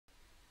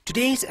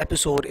Today's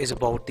episode is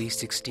about the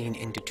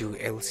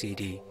 16x2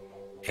 LCD.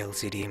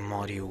 LCD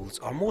modules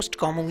are most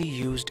commonly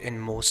used in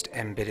most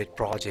embedded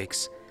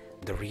projects,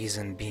 the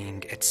reason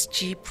being its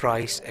cheap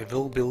price,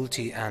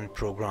 availability and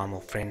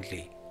programmer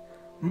friendly.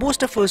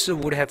 Most of us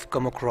would have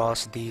come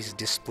across these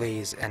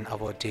displays in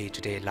our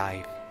day-to-day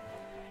life,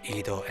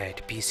 either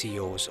at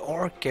PCOs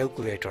or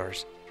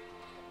calculators.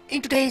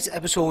 In today's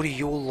episode,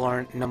 you'll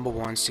learn number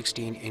 1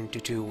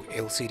 16x2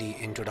 LCD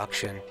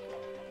introduction,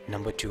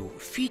 number 2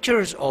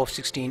 features of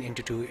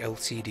 16x2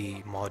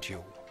 LCD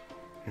module,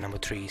 number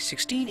 3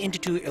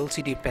 16x2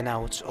 LCD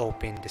pinouts or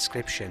pin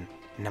description,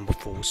 number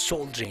 4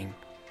 soldering,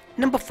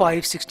 number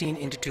 5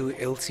 16x2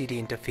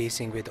 LCD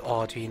interfacing with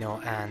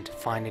Arduino, and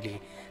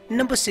finally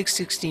number 6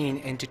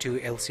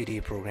 16x2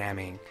 LCD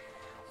programming.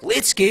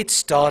 Let's get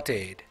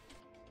started.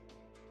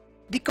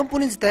 The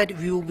components that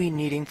we will be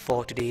needing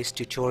for today's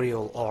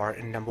tutorial are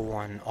number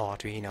 1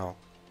 Arduino,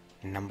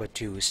 number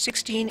 2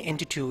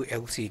 16x2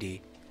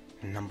 LCD,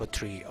 number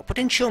 3 a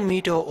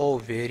potentiometer or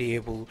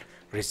variable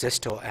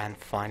resistor, and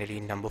finally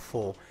number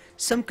 4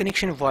 some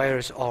connection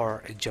wires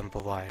or jumper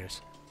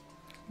wires.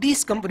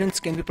 These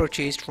components can be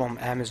purchased from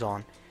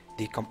Amazon.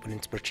 The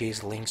components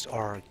purchase links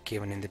are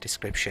given in the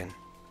description.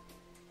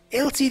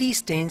 LCD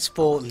stands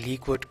for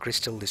liquid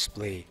crystal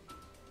display.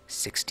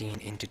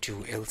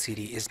 16x2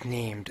 LCD is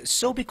named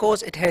so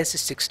because it has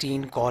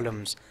 16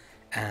 columns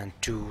and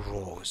 2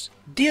 rows.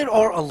 There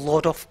are a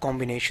lot of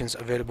combinations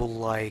available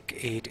like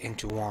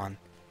 8x1,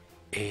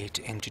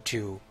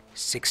 8x2,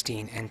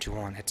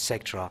 16x1,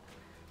 etc.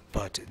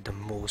 But the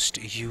most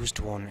used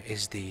one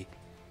is the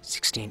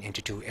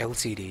 16x2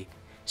 LCD.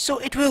 So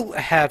it will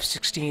have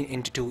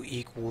 16x2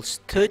 equals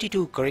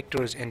 32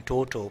 characters in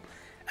total,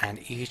 and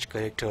each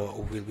character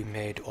will be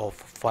made of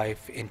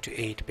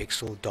 5x8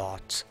 pixel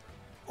dots.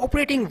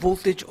 Operating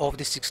voltage of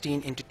the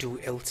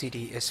 16x2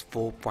 LCD is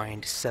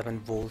 4.7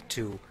 volt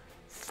to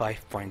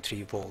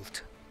 5.3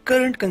 volt.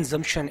 Current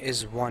consumption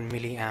is 1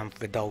 milliamp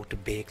without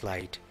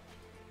backlight.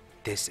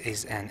 This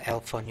is an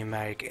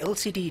alphanumeric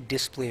LCD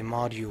display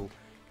module,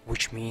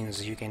 which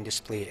means you can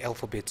display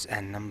alphabets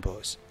and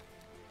numbers.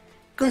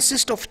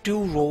 Consists of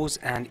 2 rows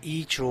and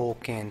each row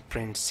can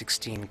print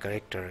 16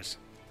 characters.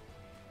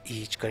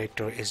 Each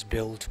character is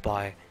built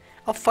by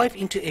a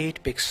 5x8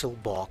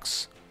 pixel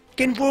box.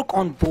 Can work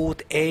on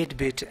both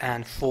 8-bit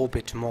and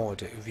 4-bit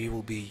mode. We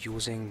will be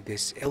using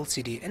this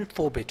LCD in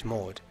 4-bit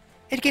mode.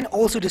 It can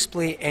also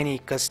display any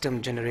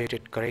custom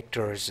generated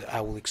characters.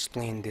 I will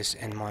explain this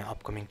in my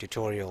upcoming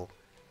tutorial.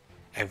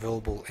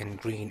 Available in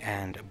green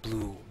and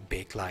blue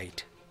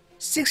backlight.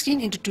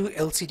 16x2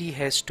 LCD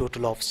has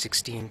total of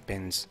 16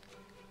 pins.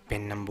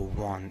 Pin number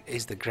 1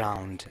 is the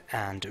ground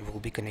and will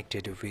be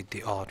connected with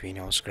the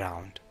Arduino's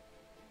ground.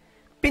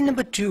 Pin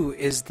number 2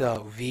 is the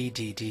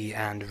VDD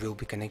and will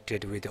be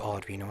connected with the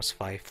Arduino's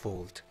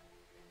 5V.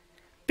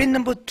 Pin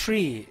number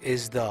 3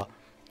 is the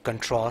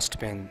contrast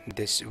pin.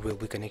 This will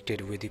be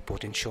connected with the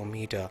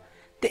potentiometer.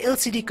 The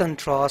LCD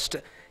contrast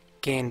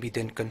can be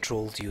then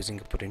controlled using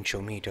a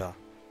potentiometer.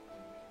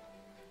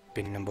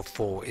 Pin number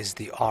 4 is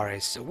the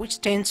RS, which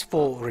stands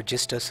for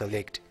register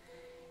select.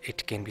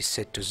 It can be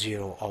set to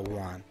 0 or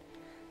 1.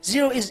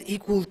 0 is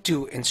equal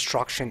to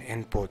instruction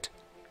input.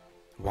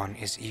 1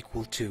 is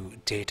equal to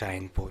data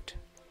input.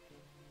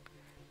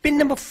 Pin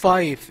number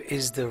 5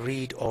 is the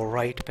read or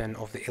write pin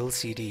of the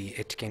LCD.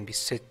 It can be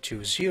set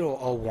to 0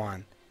 or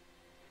 1.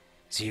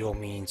 0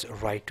 means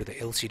write to the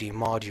LCD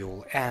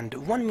module and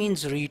 1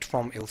 means read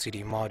from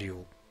LCD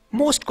module.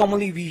 Most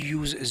commonly we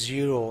use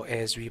 0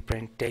 as we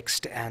print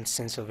text and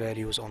sensor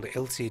values on the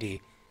LCD.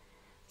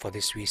 For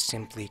this we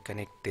simply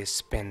connect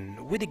this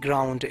pin with the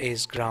ground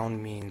as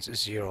ground means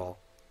 0.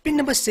 Pin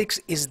number 6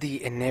 is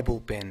the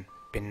enable pin.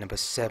 Pin number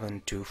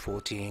 7 to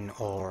 14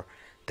 or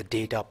the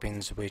data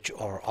pins, which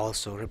are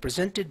also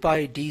represented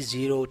by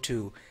D0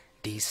 to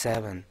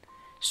D7.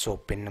 So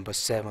pin number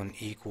 7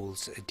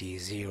 equals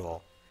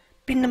D0.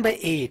 Pin number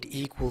 8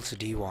 equals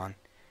D1.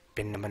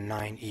 Pin number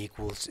 9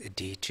 equals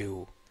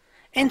D2.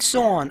 And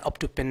so on up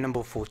to pin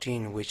number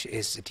 14, which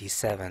is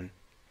D7.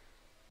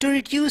 To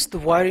reduce the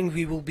wiring,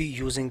 we will be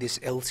using this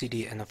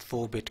LCD in a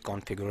 4-bit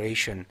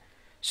configuration.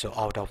 So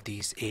out of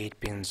these 8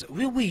 pins,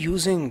 we will be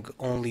using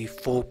only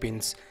 4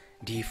 pins,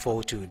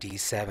 D4 to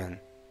D7.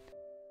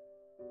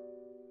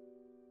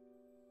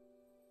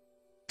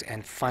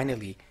 And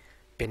finally,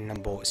 pin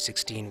number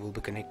 16 will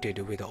be connected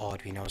with the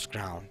Arduino's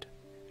ground.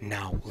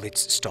 Now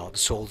let's start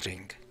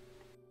soldering.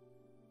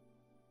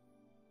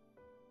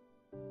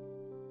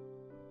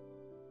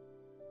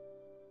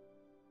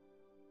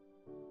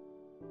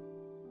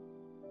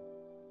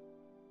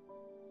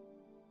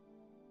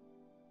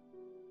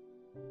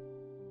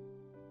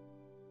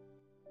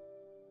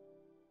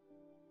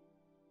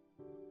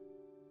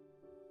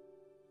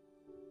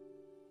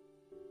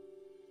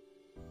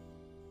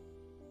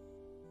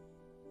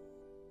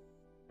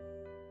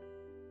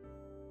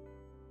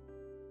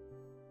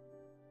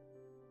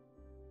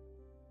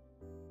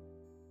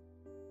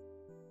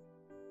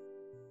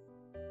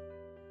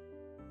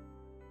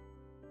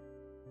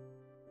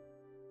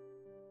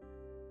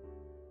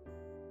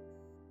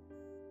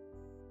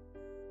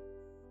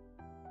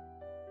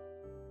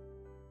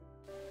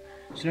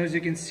 So now as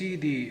you can see,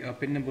 the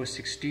pin number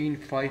 16,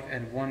 5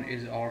 and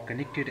 1 are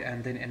connected,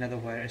 and then another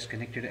wire is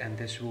connected, and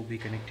this will be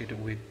connected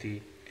with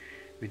the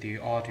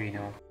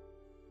Arduino.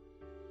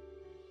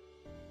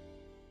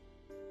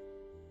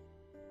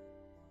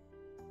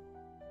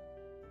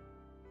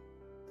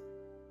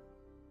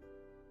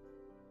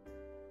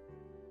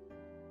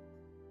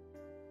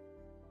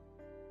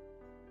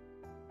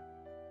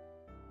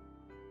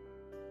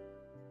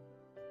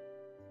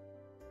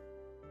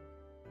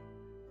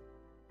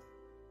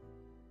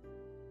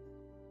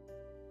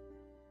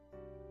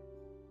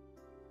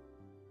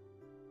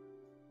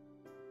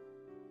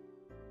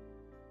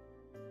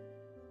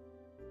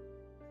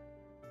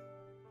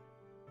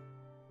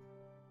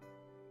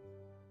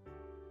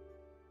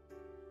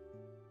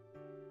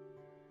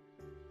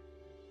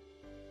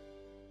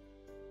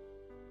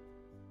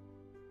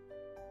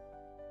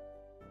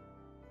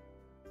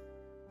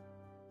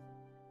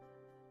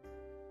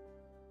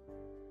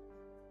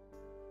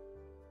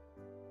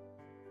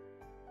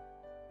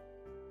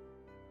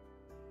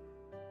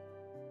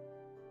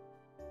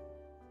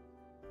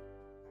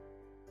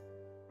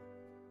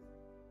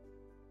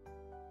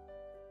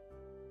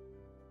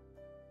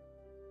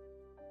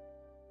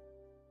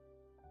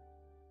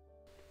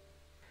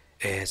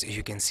 As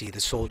you can see, the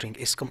soldering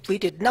is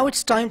completed. Now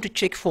it's time to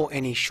check for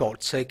any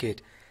short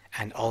circuit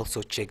and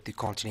also check the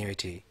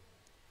continuity.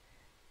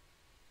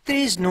 There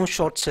is no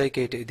short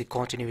circuit, the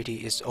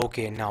continuity is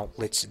okay. Now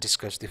let's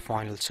discuss the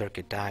final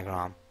circuit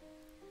diagram.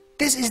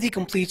 This is the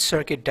complete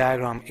circuit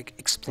diagram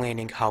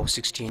explaining how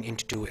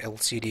 16x2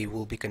 LCD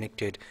will be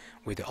connected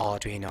with the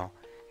Arduino.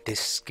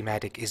 This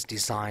schematic is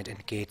designed in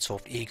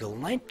Gates-Soft Eagle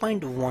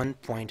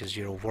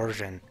 9.1.0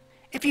 version.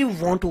 If you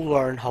want to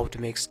learn how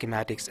to make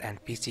schematics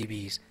and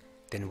PCBs,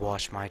 then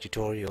watch my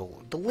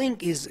tutorial. The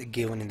link is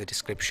given in the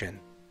description.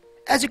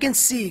 As you can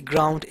see,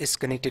 ground is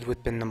connected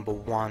with pin number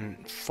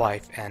 1,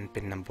 5 and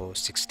pin number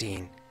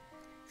 16.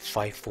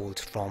 5V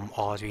from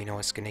Arduino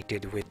is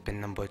connected with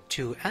pin number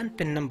 2 and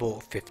pin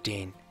number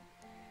 15.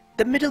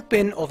 The middle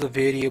pin of the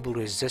variable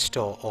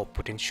resistor or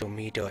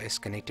potentiometer is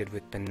connected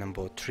with pin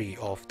number 3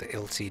 of the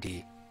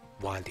LCD,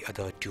 while the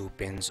other two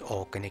pins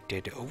are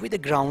connected with the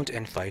ground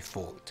and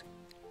 5V.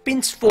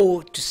 Pins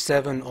 4 to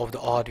 7 of the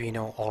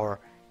Arduino are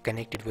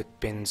connected with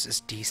pins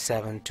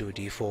D7 to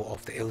D4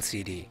 of the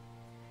LCD.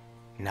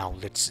 Now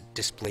let's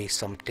display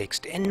some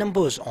text and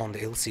numbers on the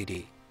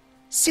LCD.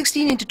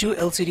 16x2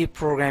 LCD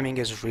programming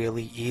is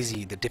really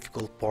easy. The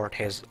difficult part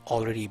has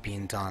already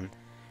been done.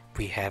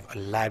 We have a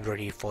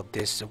library for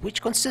this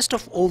which consists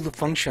of all the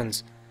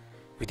functions.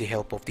 With the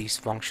help of these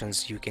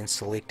functions, you can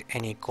select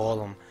any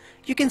column,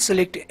 you can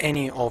select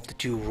any of the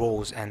two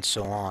rows and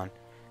so on.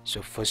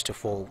 So first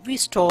of all, we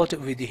start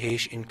with the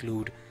hash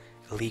include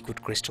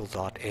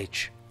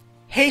liquidcrystal.h.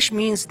 Hash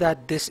means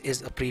that this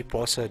is a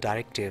preprocessor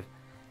directive,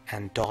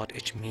 and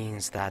 .h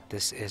means that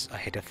this is a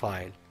header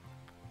file.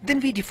 Then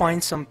we define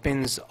some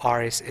pins.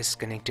 RS is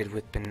connected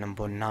with pin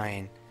number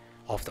 9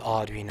 of the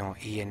Arduino,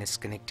 EN is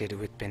connected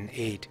with pin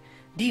 8,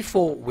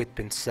 D4 with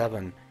pin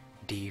 7,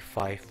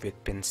 D5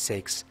 with pin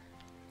 6,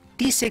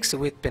 D6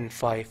 with pin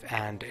 5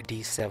 and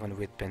D7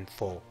 with pin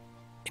 4.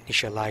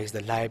 Initialize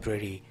the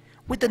library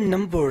with the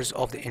numbers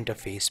of the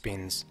interface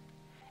pins.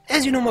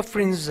 As you know, my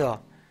friends,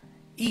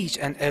 each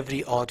and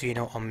every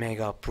Arduino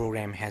Omega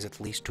program has at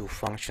least two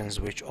functions,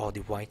 which are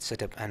the white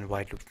setup and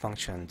white loop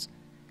functions.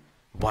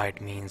 White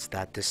means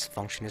that this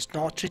function is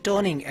not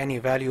returning any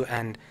value,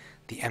 and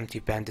the empty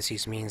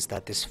parentheses means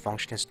that this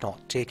function is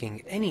not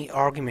taking any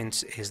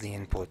arguments as the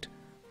input.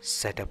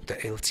 Set up the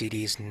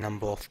LCD's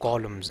number of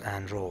columns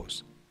and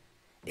rows.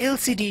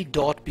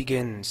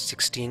 LCD.begin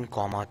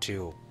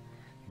 16,2.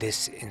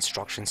 This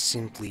instruction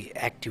simply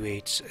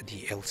activates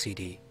the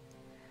LCD.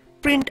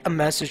 Print a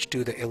message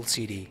to the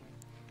LCD.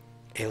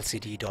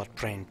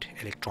 LCD.print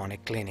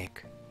electronic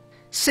clinic.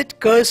 Set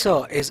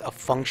cursor is a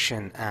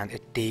function and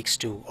it takes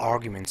two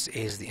arguments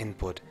as the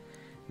input,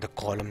 the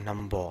column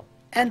number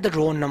and the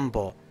row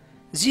number.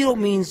 0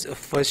 means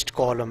first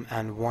column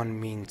and 1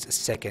 means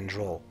second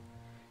row.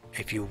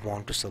 If you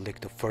want to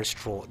select the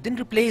first row, then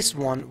replace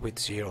 1 with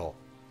 0.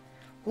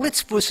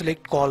 Let's first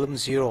select column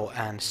 0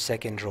 and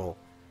second row.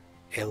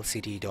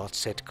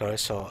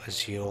 LCD.setCursor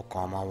 0,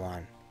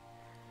 1.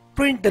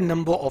 Print the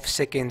number of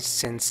seconds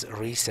since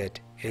reset.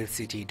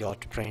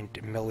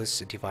 LCD.print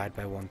millis divided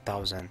by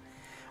 1000.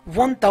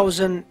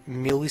 1000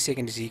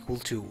 milliseconds is equal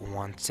to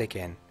 1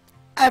 second.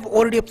 I've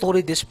already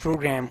uploaded this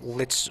program.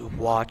 Let's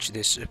watch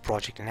this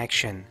project in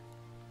action.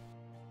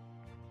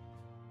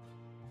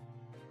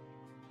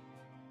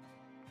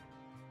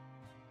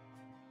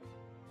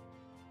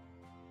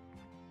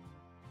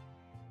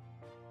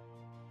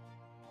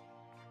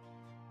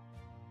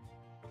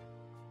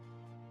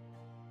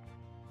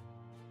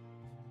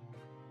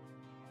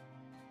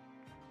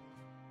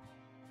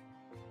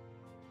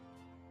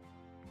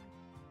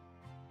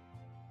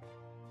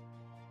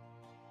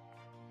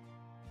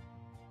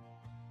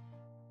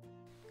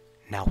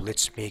 Now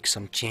let's make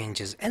some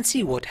changes and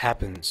see what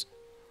happens.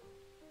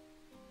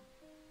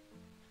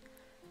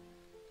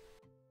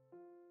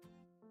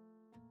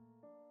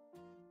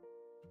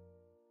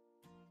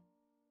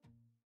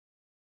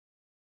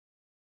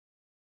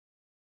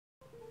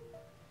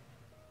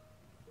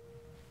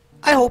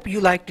 I hope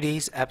you liked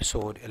today's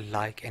episode.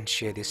 Like and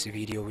share this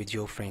video with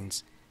your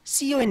friends.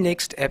 See you in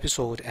next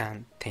episode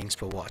and thanks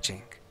for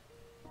watching.